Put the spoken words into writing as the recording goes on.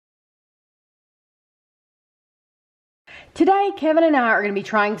Today, Kevin and I are going to be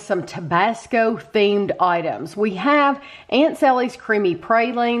trying some Tabasco themed items. We have Aunt Sally's Creamy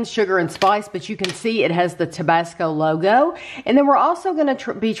Pralines, sugar and spice, but you can see it has the Tabasco logo. And then we're also going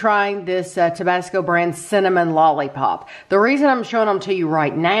to be trying this Tabasco brand Cinnamon Lollipop. The reason I'm showing them to you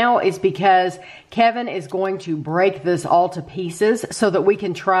right now is because Kevin is going to break this all to pieces so that we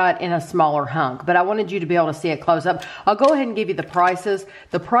can try it in a smaller hunk. But I wanted you to be able to see it close up. I'll go ahead and give you the prices.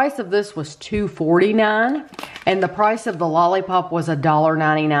 The price of this was $2.49 and the price of the lollipop was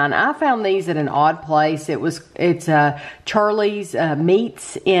 $1.99. I found these at an odd place. It's Charlie's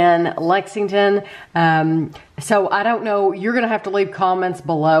Meats in Lexington. So I don't know. You're going to have to leave comments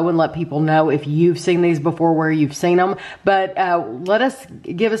below and let people know if you've seen these before, where you've seen them. But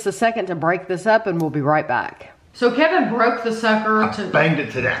give us a second to break this up and we'll be right back. So Kevin broke the sucker. I banged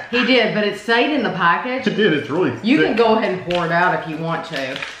it to death. He did, but it stayed in the package. It did. It's really thick. You can go ahead and pour it out if you want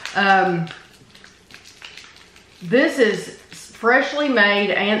to. This is freshly made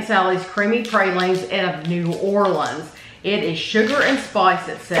Aunt Sally's Creamy Pralines out of New Orleans. It is sugar and spice,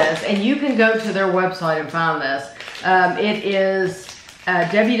 it says, and you can go to their website and find this. It is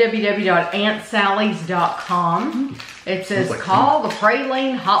www.auntsallys.com. It says, call the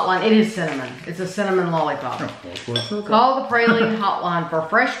Praline hotline. It is cinnamon. It's a cinnamon lollipop. Call the Praline hotline for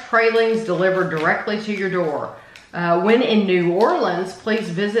fresh pralines delivered directly to your door. When in New Orleans, please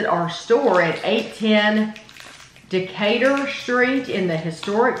visit our store at 810 Decatur Street in the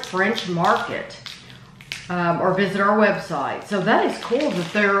historic French Market. Or visit our website. So that is cool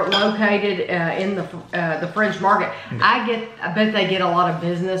that they're located in the French Market. I bet they get a lot of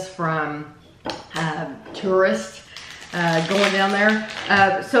business from tourists going down there.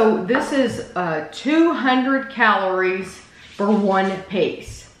 So this is 200 calories for one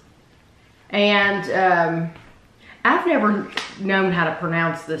piece. And I've never known how to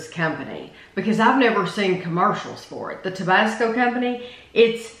pronounce this company because I've never seen commercials for it. The Tabasco company,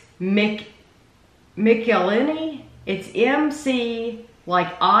 it's McIlhenny. It's MC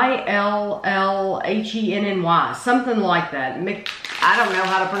like ILLHENNY, something like that. I don't know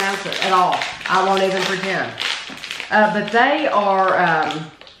how to pronounce it at all. I won't even pretend. But they are,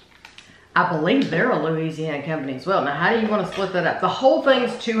 I believe they're a Louisiana company as well. Now, how do you want to split that up? The whole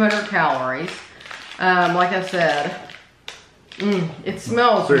thing's 200 calories. Like I said, it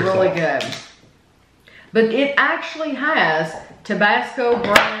smells really good. But it actually has Tabasco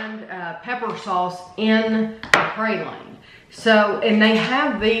brand pepper sauce in the praline. So, and they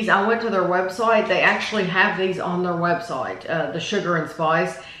have these, I went to their website, they actually have these on their website, the sugar and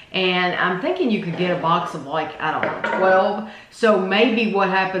spice. And I'm thinking you could get a box of like, I don't know, 12. So maybe what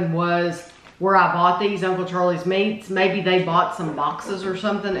happened was where I bought these, Uncle Charlie's Meats, maybe they bought some boxes or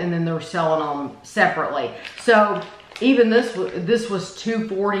something and then they're selling them separately. So even this was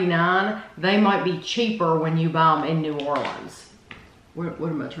 $2.49. They might be cheaper when you buy them in New Orleans. What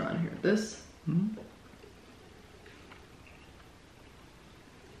am I trying here? This?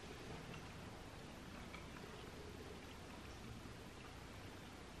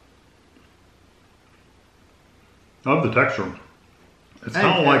 I love the texture. It's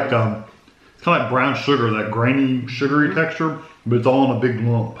kind of like brown sugar, that grainy, sugary texture, but it's all in a big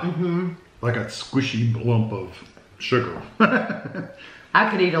lump, like a squishy lump of sugar. I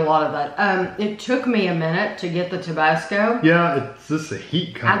could eat a lot of that. It took me a minute to get the Tabasco. Yeah, it's just the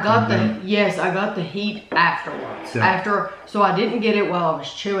heat kind of I got the heat afterwards. Yeah. So I didn't get it while I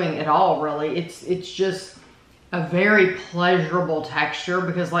was chewing at all, really. It's just a very pleasurable texture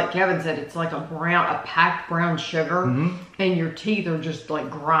because like Kevin said, it's like a packed brown sugar and your teeth are just like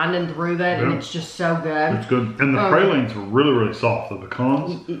grinding through that and it's just so good. It's good. And the pralines are really, really soft. The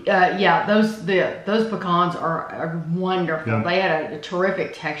pecans. Yeah, those pecans are wonderful. Yeah. They had a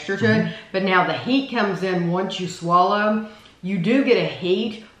terrific texture to it. But now the heat comes in once you swallow. You do get a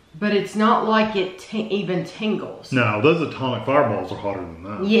heat, but it's not like it even tingles. No, those atomic fireballs are hotter than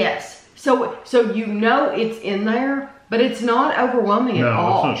that. Yes. So you know it's in there, but it's not overwhelming at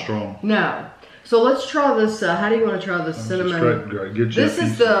all. No, it's not strong. No. So let's try this. How do you want to try this cinnamon? This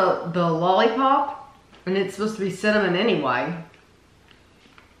is the lollipop, and it's supposed to be cinnamon anyway.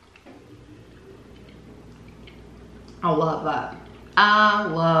 I love that. I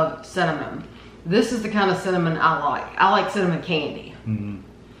love cinnamon. This is the kind of cinnamon I like. I like cinnamon candy.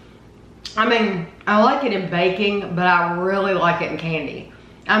 I mean, I like it in baking, but I really like it in candy.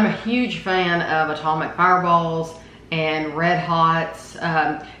 I'm a huge fan of atomic fireballs and red hots.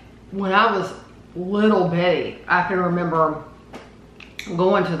 When I was little bitty, I can remember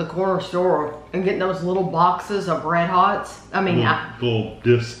going to the corner store and getting those little boxes of Red Hots. I mean, little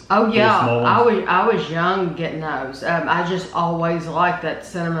discs. Oh yeah, I was young getting those. I just always liked that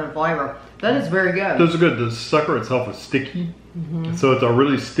cinnamon flavor. That is very good. Those are good. The sucker itself is sticky, so it's a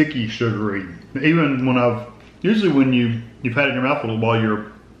really sticky, sugary. Even when usually when you've had it in your mouth for a little while,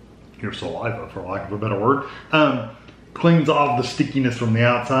 your saliva, for lack of a better word, cleans off the stickiness from the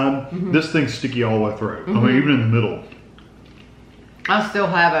outside. This thing's sticky all the way through. I mean, even in the middle. I still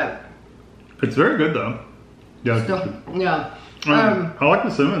have it. It's very good though. Yeah. Yeah. I like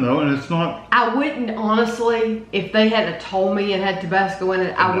the cinnamon though, and it's not. I wouldn't honestly, if they had told me it had Tabasco in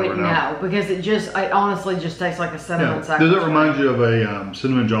it, I wouldn't know because it honestly just tastes like a cinnamon sack. Does it remind you of a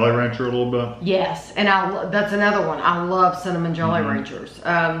cinnamon Jolly Rancher a little bit? Yes, and that's another one. I love cinnamon Jolly Ranchers.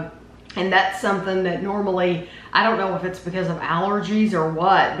 And that's something that normally, I don't know if it's because of allergies or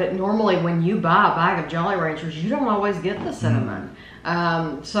what, but normally when you buy a bag of Jolly Ranchers, you don't always get the cinnamon.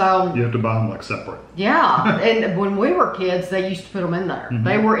 So you have to buy them like separate. Yeah, and when we were kids, they used to put them in there.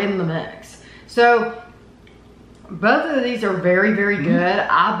 They were in the mix. So both of these are very, very good.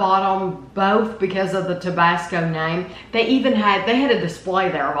 I bought them both because of the Tabasco name. They had a display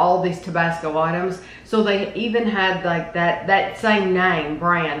there of all these Tabasco items. So they even had like that same name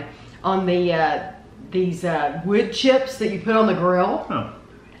brand on the these wood chips that you put on the grill. Oh.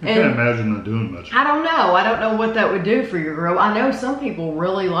 I can't imagine them doing much. I don't know. I don't know what that would do for your grill. I know some people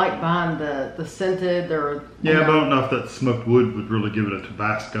really like buying the scented or... Yeah, but I don't know if that smoked wood would really give it a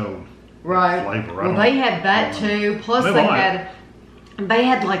Tabasco flavor. Well, they had that too. Plus they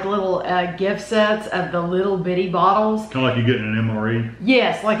had like little gift sets of the little bitty bottles. Kind of like you get in an MRE?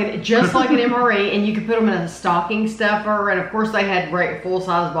 Yes, just like an MRE, and you could put them in a stocking stuffer, and of course they had great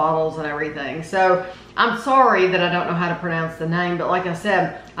full-size bottles and everything. So I'm sorry that I don't know how to pronounce the name, but like I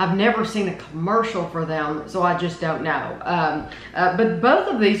said, I've never seen a commercial for them, so I just don't know. But both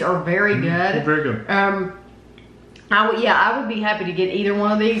of these are very good. Very good. I would be happy to get either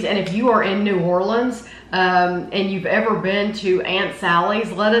one of these. And if you are in New Orleans and you've ever been to Aunt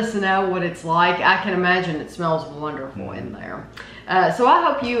Sally's, let us know what it's like. I can imagine it smells wonderful in there. So I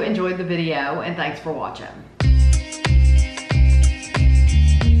hope you enjoyed the video, and thanks for watching.